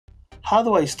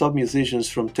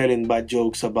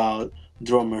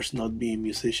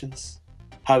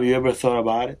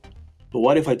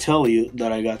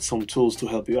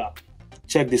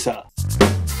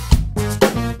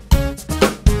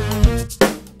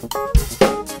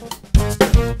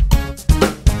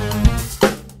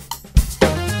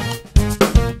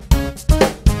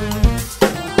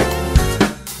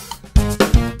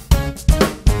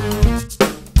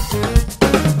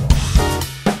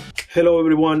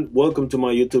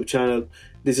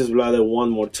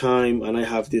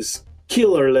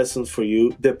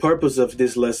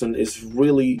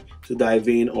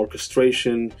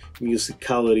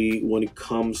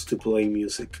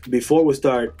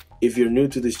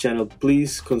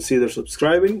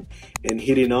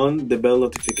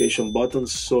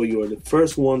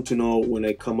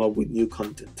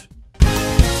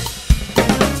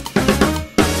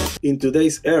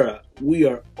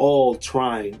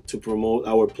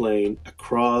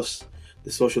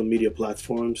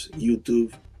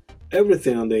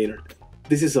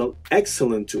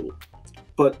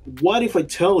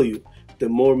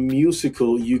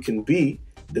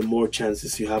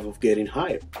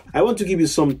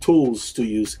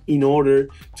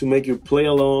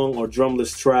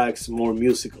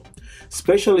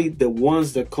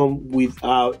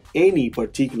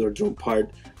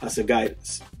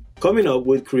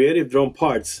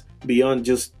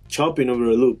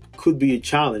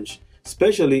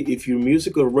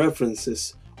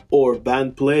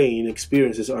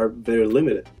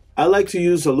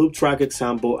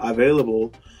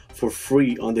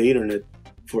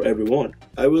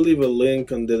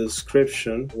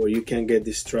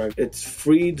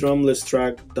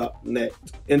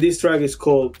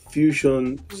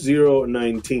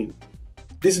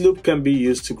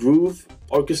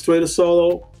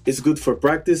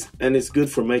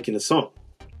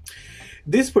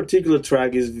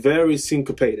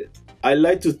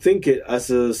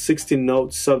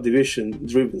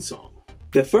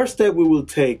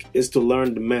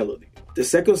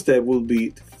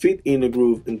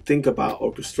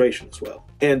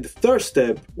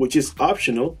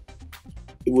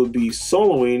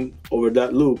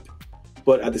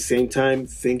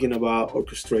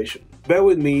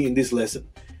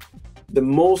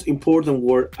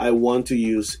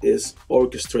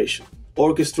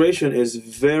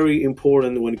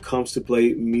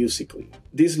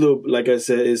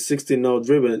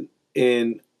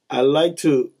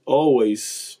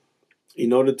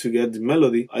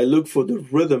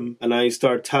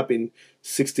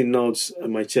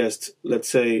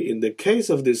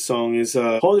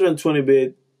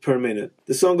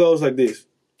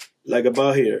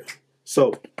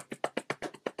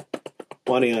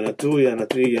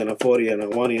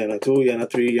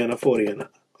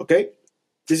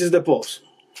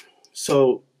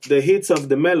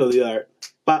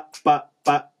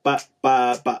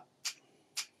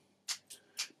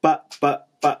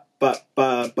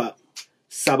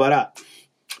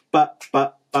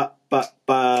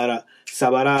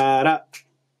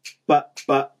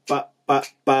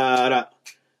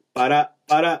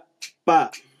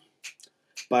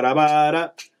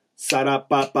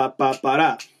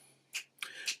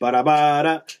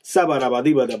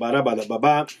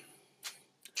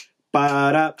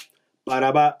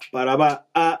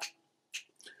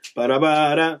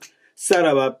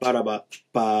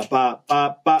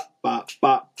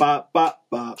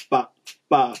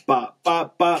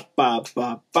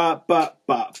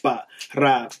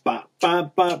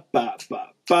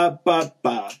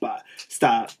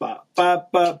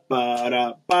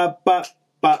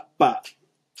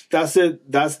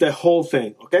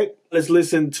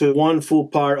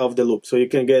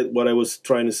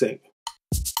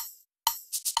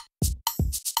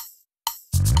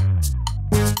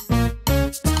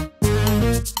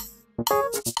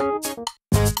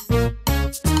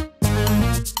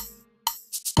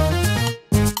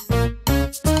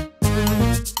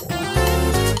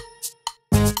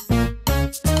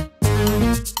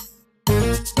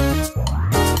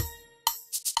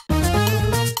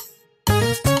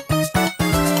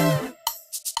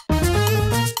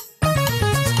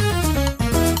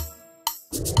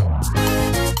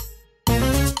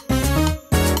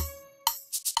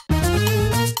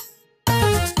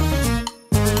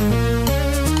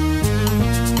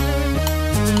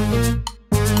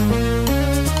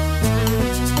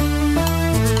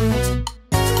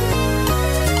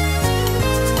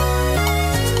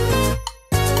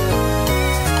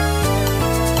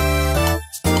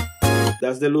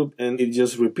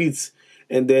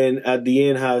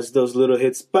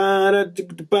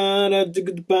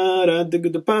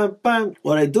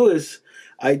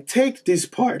I take this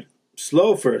part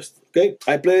slow first, okay?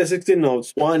 I play the 16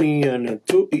 notes, 1 E and a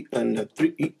 2 E and a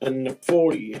 3 E and a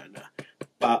 4 E and a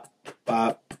ba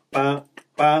ba ba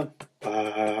ba ba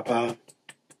ba ba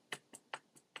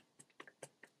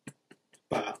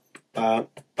ba ba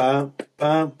ba ba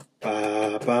ba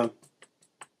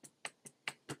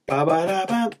ba ba da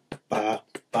ba ba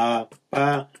ba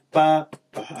ba ba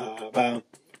ba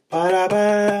ba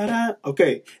ba.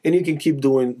 Okay, and you can keep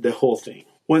doing the whole thing.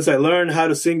 Once I learn how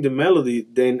to sing the melody,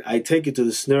 then I take it to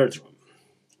the snare drum,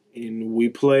 and we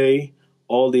play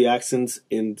all the accents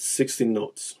in 16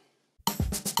 notes.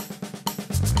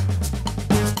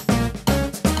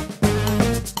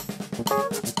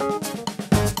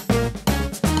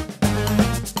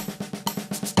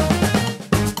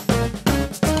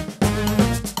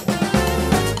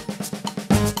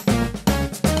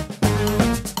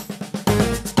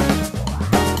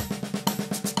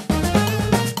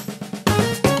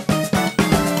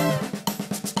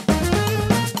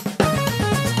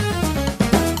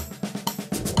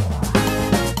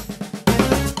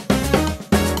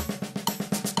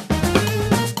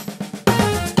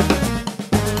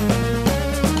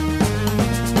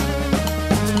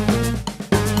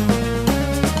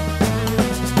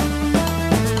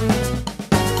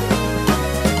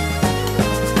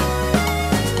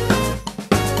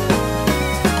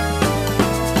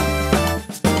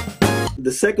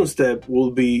 The second step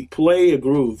will be play a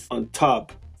groove on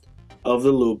top of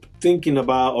the loop, thinking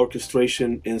about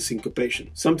orchestration and syncopation.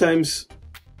 Sometimes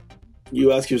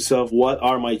you ask yourself, what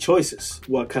are my choices?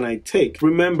 What can I take?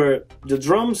 Remember, the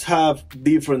drums have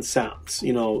different sounds.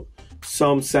 You know,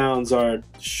 some sounds are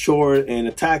short and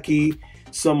attacky,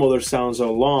 some other sounds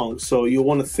are long. So you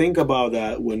want to think about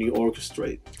that when you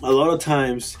orchestrate. A lot of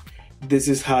times, this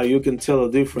is how you can tell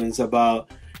a difference about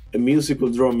a musical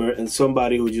drummer and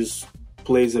somebody who just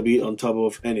plays a beat on top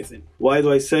of anything. Why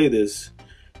do I say this?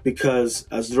 Because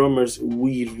as drummers,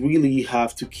 we really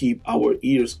have to keep our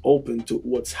ears open to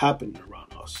what's happening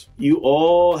around us. You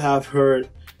all have heard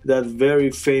that very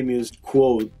famous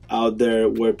quote out there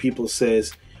where people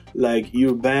says, like,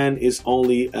 your band is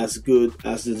only as good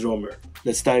as the drummer.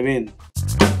 Let's dive in.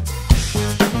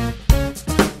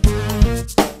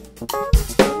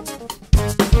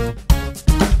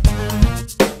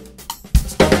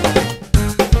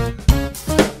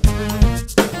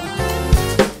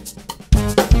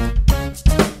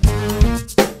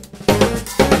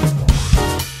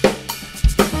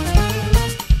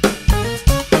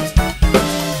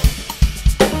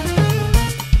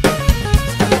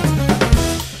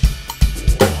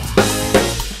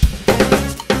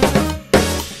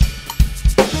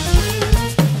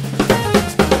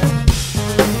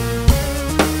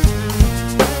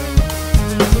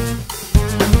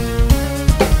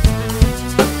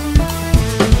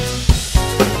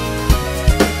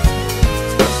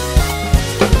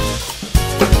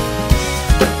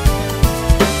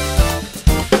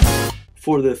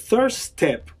 For the third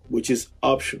step, which is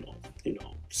optional, you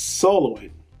know,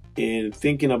 soloing and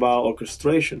thinking about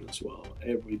orchestration as well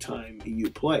every time you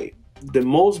play. The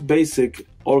most basic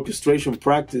orchestration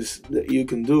practice that you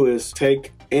can do is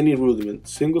take any rudiment,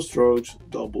 single strokes,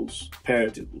 doubles,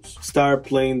 paradiddles, start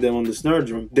playing them on the snare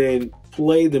drum, then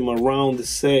play them around the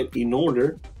set in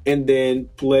order, and then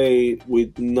play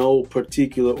with no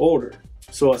particular order.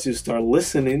 So as you start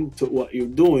listening to what you're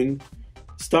doing,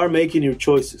 start making your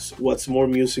choices. What's more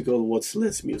musical, what's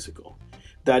less musical.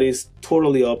 That is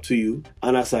totally up to you.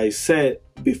 And as I said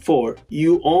before,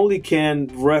 you only can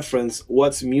reference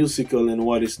what's musical and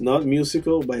what is not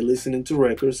musical by listening to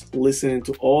records, listening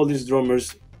to all these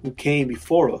drummers who came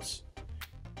before us,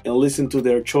 and listen to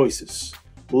their choices.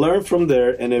 Learn from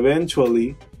there, and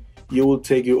eventually you will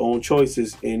take your own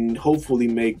choices and hopefully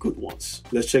make good ones.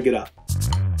 Let's check it out.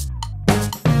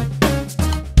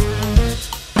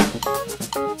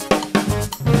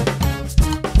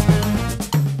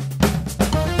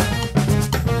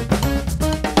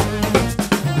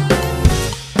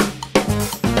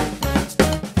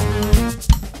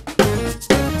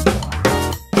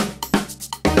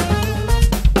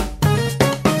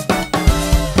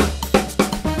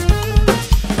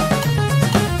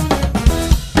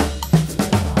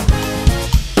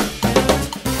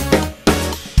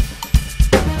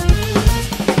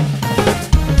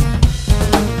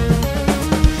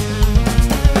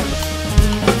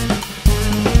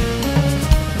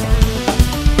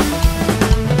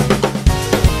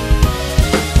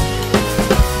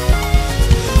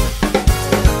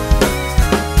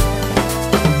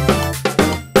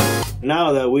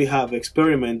 Now that we have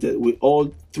experimented with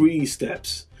all three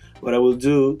steps, what I will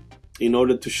do in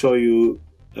order to show you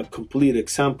a complete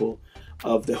example,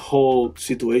 of the whole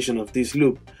situation of this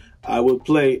loop, I will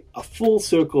play a full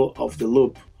circle of the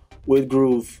loop with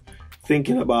groove,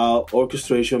 thinking about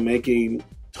orchestration, making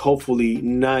hopefully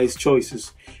nice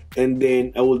choices, and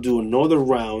then I will do another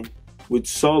round with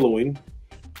soloing,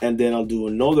 and then I'll do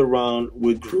another round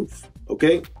with groove.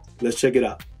 Okay, let's check it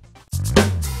out.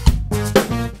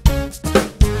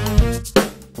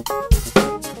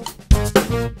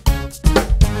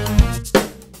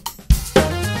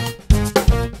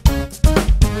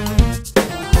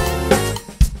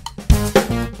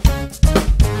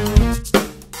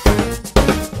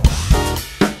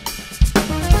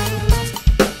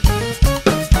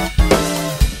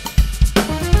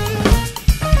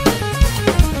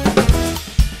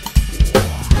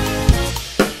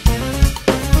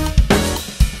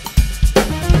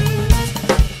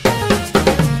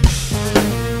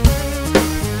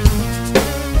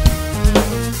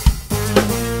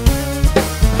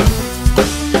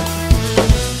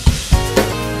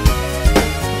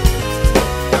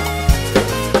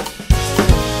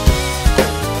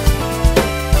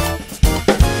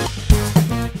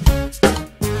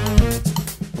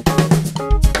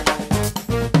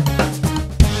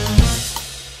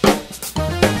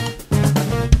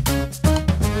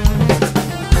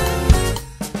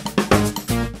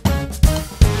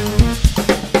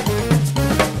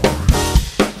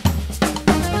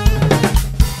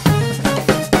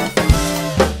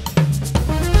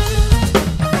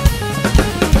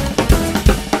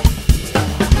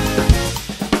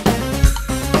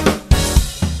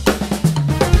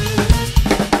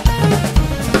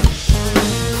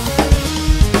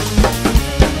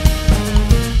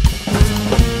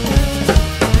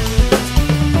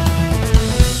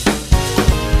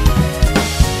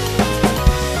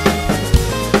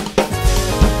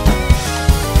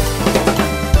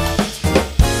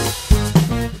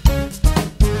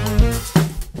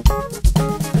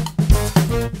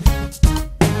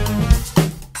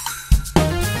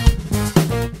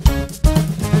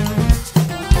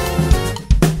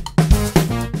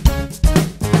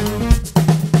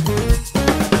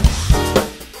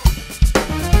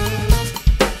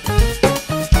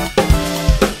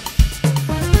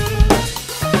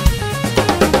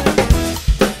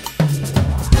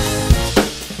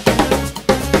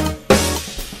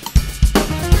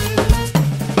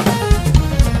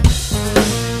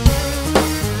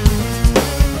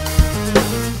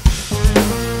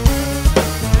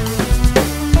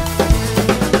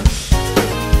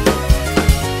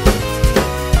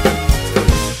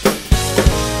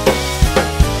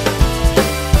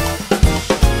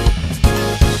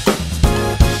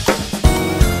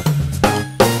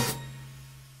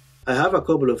 I have a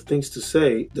couple of things to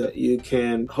say that you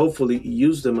can hopefully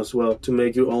use them as well to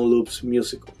make your own loops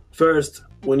musical. First,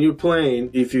 when you're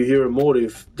playing, if you hear a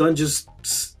motive, don't just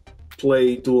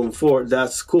play 2 and 4.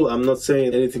 That's cool. I'm not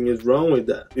saying anything is wrong with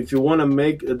that. If you want to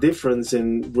make a difference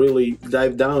and really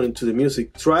dive down into the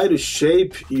music, try to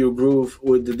shape your groove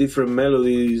with the different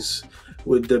melodies,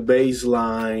 with the bass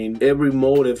line, every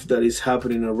motive that is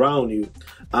happening around you.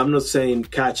 I'm not saying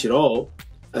catch it all.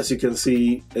 As you can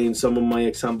see in some of my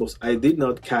examples, I did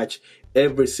not catch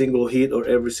every single hit or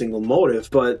every single motive,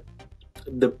 but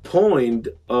the point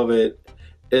of it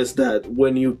is that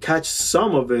when you catch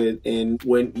some of it and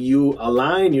when you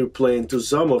align your playing to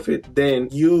some of it, then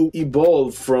you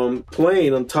evolve from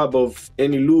playing on top of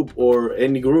any loop or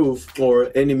any groove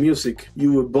or any music.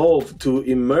 You evolve to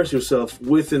immerse yourself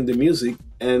within the music,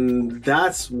 and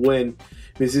that's when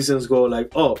musicians go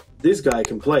like, oh, this guy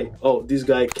can play, oh, this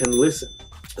guy can listen.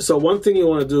 So one thing you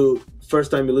want to do first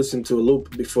time you listen to a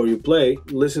loop before you play,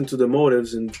 listen to the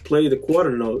motives and play the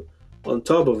quarter note on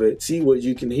top of it, see what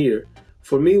you can hear.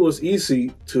 For me, it was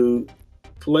easy to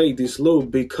play this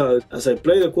loop because as I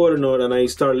play the quarter note and I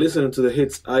start listening to the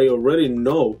hits, I already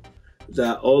know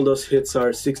that all those hits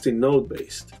are 16 note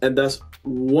based. And that's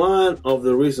one of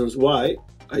the reasons why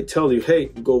I tell you, hey,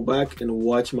 go back and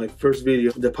watch my first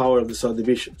video, The Power of the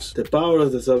Subdivisions. The power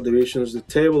of the subdivisions, the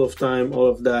table of time, all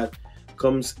of that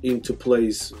comes into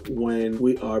place when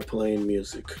we are playing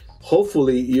music.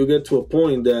 Hopefully you get to a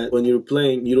point that when you're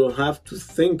playing, you don't have to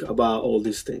think about all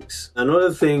these things.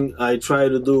 Another thing I try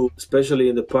to do, especially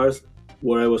in the parts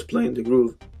where I was playing the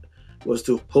groove, was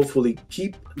to hopefully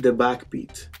keep the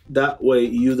backbeat. That way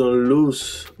you don't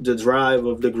lose the drive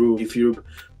of the groove. If you're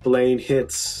playing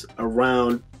hits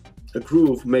around a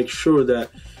groove, make sure that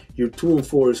your 2 and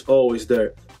 4 is always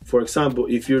there. For example,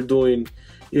 if you're doing,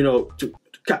 you know,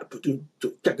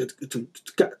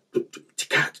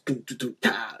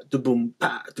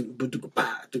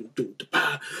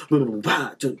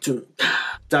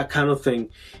 that kind of thing.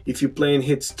 If you're playing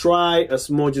hits, try as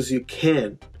much as you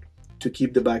can to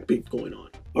keep the backbeat going on.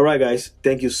 Alright guys,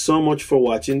 thank you so much for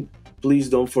watching. Please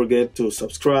don't forget to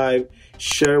subscribe,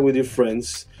 share with your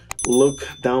friends. Look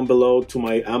down below to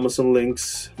my Amazon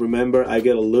links. Remember, I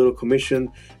get a little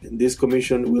commission, and this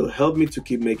commission will help me to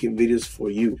keep making videos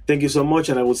for you. Thank you so much,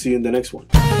 and I will see you in the next one.